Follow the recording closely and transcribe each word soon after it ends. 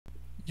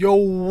Yo,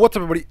 what's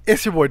up everybody,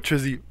 it's your boy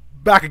Trizzy,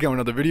 back again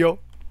with another video.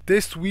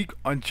 This week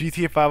on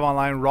GTA 5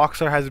 Online,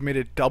 Rockstar has made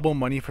it double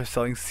money for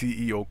selling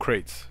CEO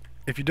crates.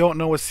 If you don't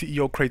know what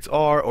CEO crates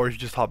are, or if you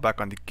just hop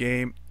back on the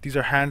game, these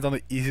are hands down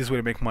the easiest way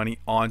to make money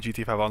on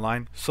GTA 5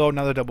 Online, so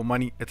now they're double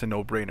money, it's a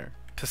no-brainer.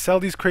 To sell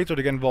these crates or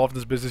to get involved in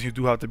this business, you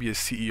do have to be a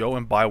CEO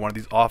and buy one of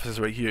these offices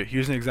right here.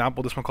 Here's an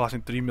example, this one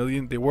costing $3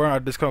 million. They were on a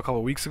discount a couple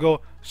of weeks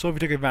ago, so if you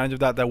take advantage of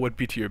that, that would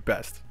be to your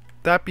best.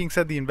 That being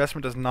said, the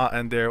investment does not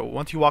end there.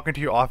 Once you walk into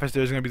your office,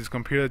 there's going to be this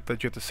computer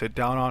that you have to sit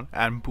down on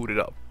and boot it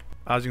up.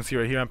 As you can see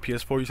right here on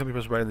PS4, you simply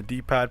press right on the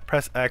D-pad,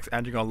 press X,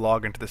 and you're going to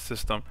log into the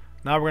system.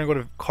 Now we're going to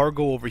go to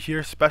cargo over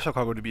here, special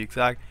cargo to be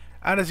exact.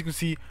 And as you can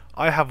see,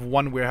 I have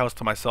one warehouse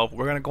to myself.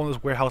 We're going to go on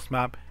this warehouse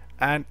map.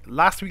 And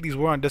last week these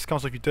were on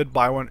discount, so if you did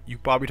buy one, you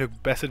probably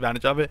took best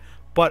advantage of it.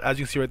 But as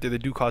you can see right there, they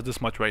do cost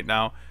this much right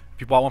now.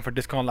 If you bought one for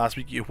discount last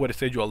week, it would have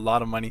saved you a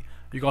lot of money.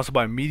 You can also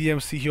buy medium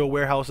CEO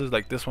warehouses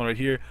like this one right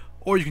here,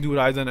 or you can do what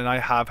I've done, and I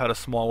have had a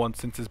small one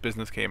since this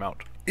business came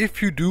out.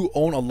 If you do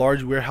own a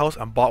large warehouse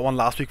and bought one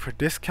last week for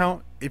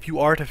discount, if you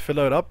are to fill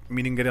it up,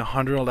 meaning getting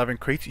 111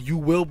 crates, you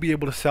will be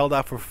able to sell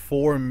that for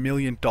 $4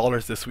 million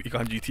this week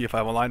on GTA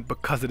 5 Online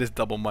because it is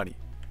double money.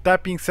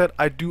 That being said,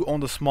 I do own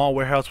the small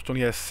warehouse which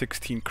only has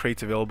 16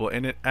 crates available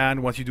in it,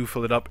 and once you do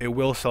fill it up, it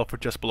will sell for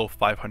just below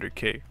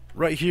 500k.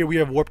 Right here we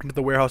have warped into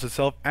the warehouse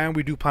itself, and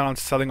we do plan on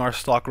selling our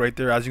stock right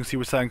there. As you can see,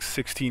 we're selling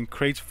 16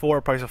 crates for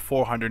a price of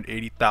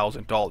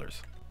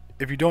 $480,000.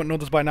 If you don't know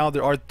this by now,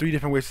 there are 3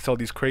 different ways to sell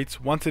these crates.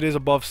 Once it is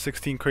above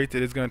 16 crates,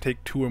 it is going to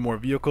take 2 or more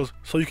vehicles,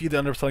 so you can either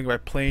end up selling by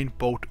plane,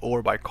 boat,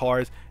 or by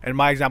cars. In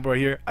my example right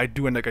here, I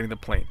do end up getting the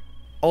plane.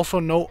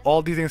 Also note,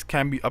 all these things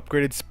can be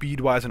upgraded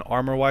speed wise and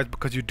armor wise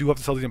because you do have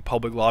to sell these in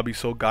public lobby,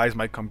 so guys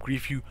might come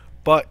grief you.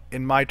 But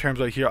in my terms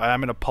right here, I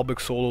am in a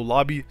public solo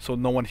lobby, so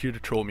no one here to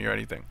troll me or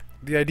anything.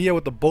 The idea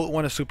with the boat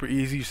one is super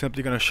easy. You're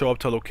simply going to show up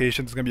to a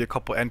location. There's going to be a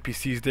couple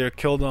NPCs there,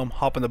 kill them,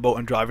 hop in the boat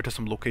and drive it to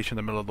some location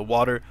in the middle of the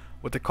water.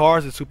 With the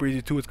cars, it's super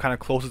easy too. It's kind of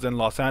closest in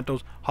Los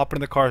Santos. Hop in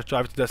the cars,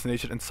 drive to the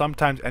destination, and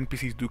sometimes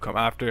NPCs do come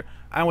after.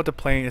 And with the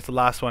plane, it's the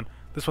last one.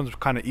 This one's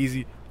kind of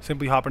easy.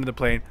 Simply hop into the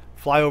plane,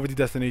 fly over these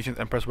destinations,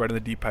 and press right on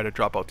the D-pad to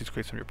drop out these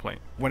crates from your plane.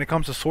 When it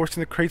comes to sourcing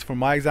the crates, for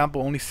my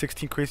example, only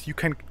 16 crates, you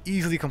can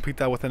easily complete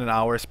that within an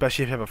hour,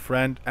 especially if you have a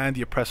friend. And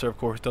the oppressor, of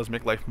course, does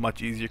make life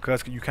much easier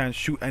because you can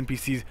shoot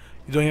NPCs.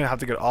 You don't even have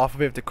to get off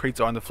of it. If the crates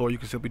are on the floor, you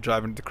can simply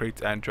drive into the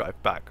crates and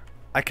drive back.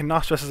 I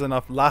cannot stress this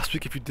enough. Last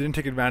week, if you didn't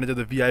take advantage of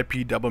the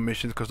VIP double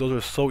missions, because those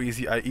were so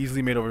easy, I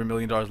easily made over $1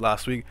 million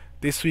last week.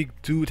 This week,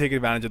 do take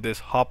advantage of this.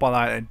 Hop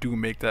online and do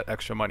make that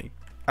extra money.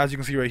 As you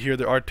can see right here,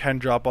 there are 10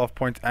 drop-off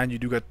points, and you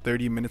do get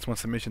 30 minutes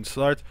once the mission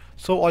starts.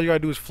 So all you gotta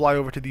do is fly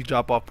over to these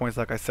drop-off points,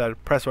 like I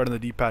said, press right on the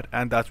D-pad,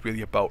 and that's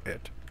really about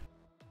it.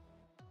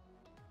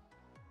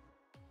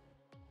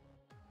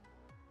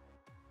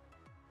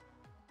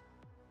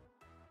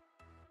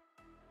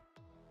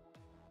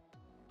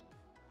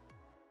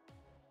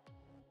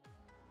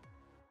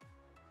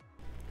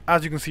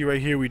 As you can see right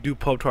here, we do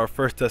pull up to our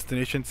first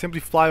destination. Simply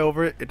fly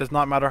over it. It does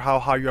not matter how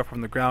high you are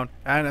from the ground.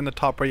 And in the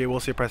top right, you will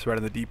see press right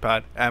on the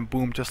D-pad, and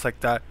boom, just like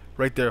that,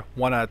 right there,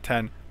 1 out of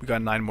 10. We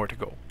got 9 more to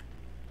go.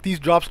 These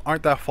drops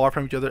aren't that far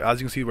from each other.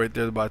 As you can see right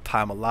there, about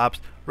time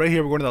elapsed. Right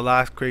here, we're going to the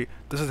last crate.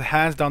 This is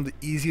hands down the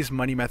easiest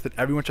money method.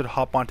 Everyone should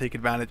hop on, take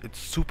advantage. It's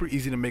super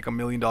easy to make $1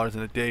 million in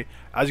a day.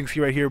 As you can see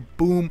right here,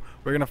 boom,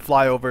 we're going to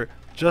fly over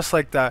just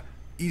like that.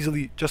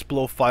 Easily just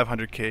below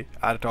 500k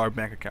added to our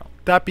bank account.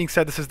 That being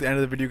said, this is the end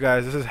of the video,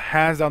 guys. This is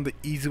hands down the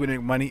easy way to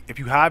make money. If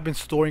you have been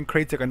storing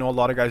crates like I know a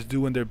lot of guys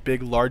do in their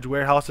big large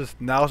warehouses,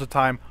 now's the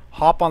time.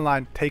 Hop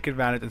online, take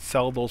advantage, and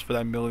sell those for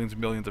that millions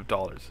of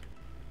dollars.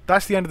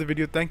 That's the end of the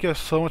video. Thank you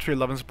so much for your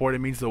love and support. It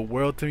means the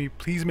world to me.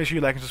 Please make sure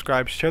you like and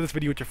subscribe, share this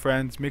video with your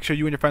friends. Make sure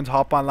you and your friends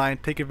hop online,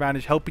 take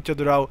advantage, help each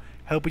other out,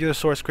 help each other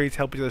source crates,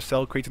 help each other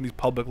sell crates in these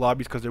public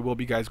lobbies because there will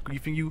be guys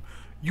griefing you.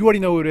 You already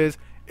know who it is.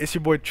 It's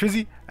your boy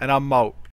Trizzy, and I'm out.